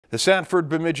The Sanford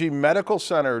Bemidji Medical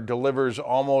Center delivers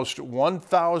almost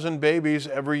 1,000 babies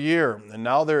every year, and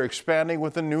now they're expanding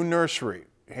with a new nursery.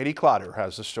 Haiti Clotter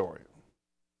has the story.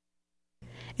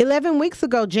 11 weeks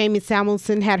ago, Jamie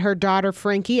Samuelson had her daughter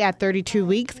Frankie at 32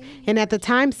 weeks, and at the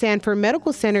time, Sanford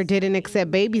Medical Center didn't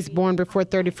accept babies born before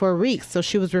 34 weeks, so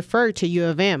she was referred to U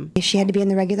of M. She had to be in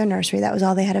the regular nursery. That was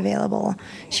all they had available.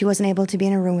 She wasn't able to be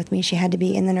in a room with me. She had to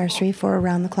be in the nursery for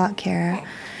around-the-clock care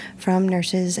from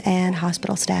nurses and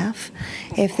hospital staff.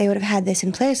 If they would have had this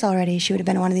in place already, she would have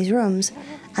been in one of these rooms,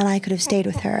 and I could have stayed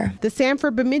with her. The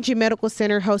Sanford Bemidji Medical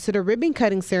Center hosted a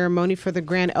ribbon-cutting ceremony for the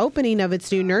grand opening of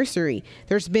its new nursery.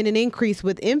 There's been an increase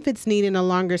with infants needing a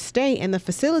longer stay, and the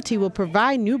facility will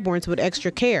provide newborns with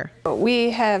extra care. We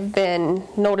have been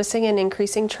noticing an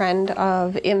increasing trend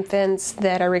of infants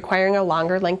that are requiring a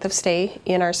longer length of stay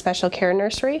in our special care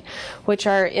nursery, which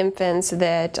are infants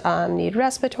that need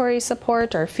respiratory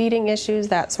support or feeding issues,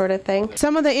 that sort of thing.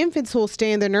 Some of the infants who will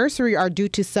stay in the nursery are due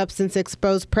to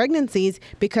substance-exposed pregnancies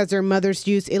because their mothers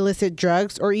use illicit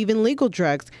drugs or even legal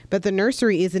drugs, but the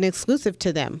nursery isn't exclusive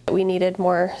to them. We needed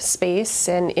more space,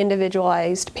 and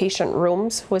individualized patient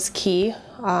rooms was key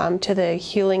to the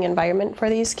healing environment for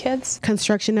these kids.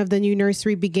 Construction of the new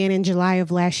nursery began in July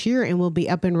of last year and will be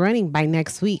up and running by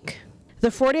next week. The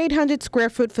 4,800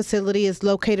 square foot facility is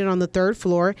located on the 3rd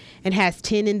floor and has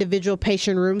 10 individual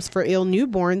patient rooms for ill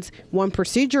newborns, 1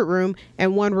 procedure room,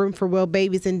 and 1 room for well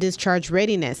babies in discharge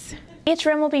readiness. Each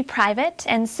room will be private,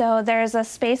 and so there's a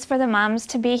space for the moms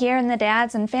to be here and the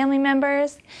dads and family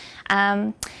members,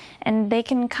 and they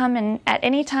can come in at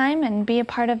any time and be a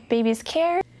part of baby's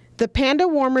care. The panda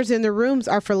warmers in the rooms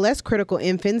are for less critical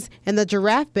infants, and the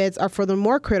giraffe beds are for the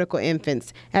more critical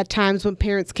infants. At times when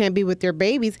parents can't be with their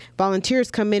babies, volunteers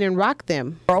come in and rock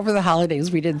them. Over the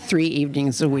holidays, we did 3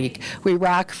 evenings a week. We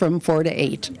rock from 4 to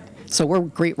 8, so we're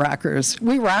great rockers.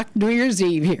 We rock New Year's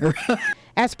Eve here.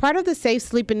 As part of the Safe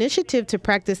Sleep initiative to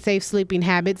practice safe sleeping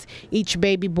habits, each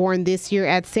baby born this year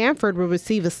at Sanford will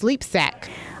receive a sleep sack.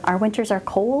 Our winters are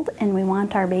cold, and we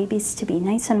want our babies to be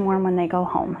nice and warm when they go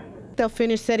home. They'll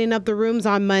finish setting up the rooms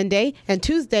on Monday, and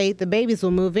Tuesday the babies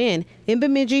will move in. In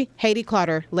Bemidji, Haiti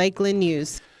Clotter, Lakeland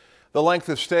News. The length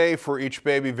of stay for each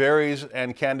baby varies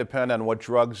and can depend on what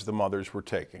drugs the mothers were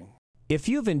taking. If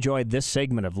you've enjoyed this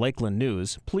segment of Lakeland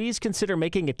News, please consider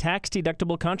making a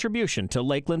tax-deductible contribution to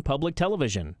Lakeland Public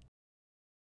Television.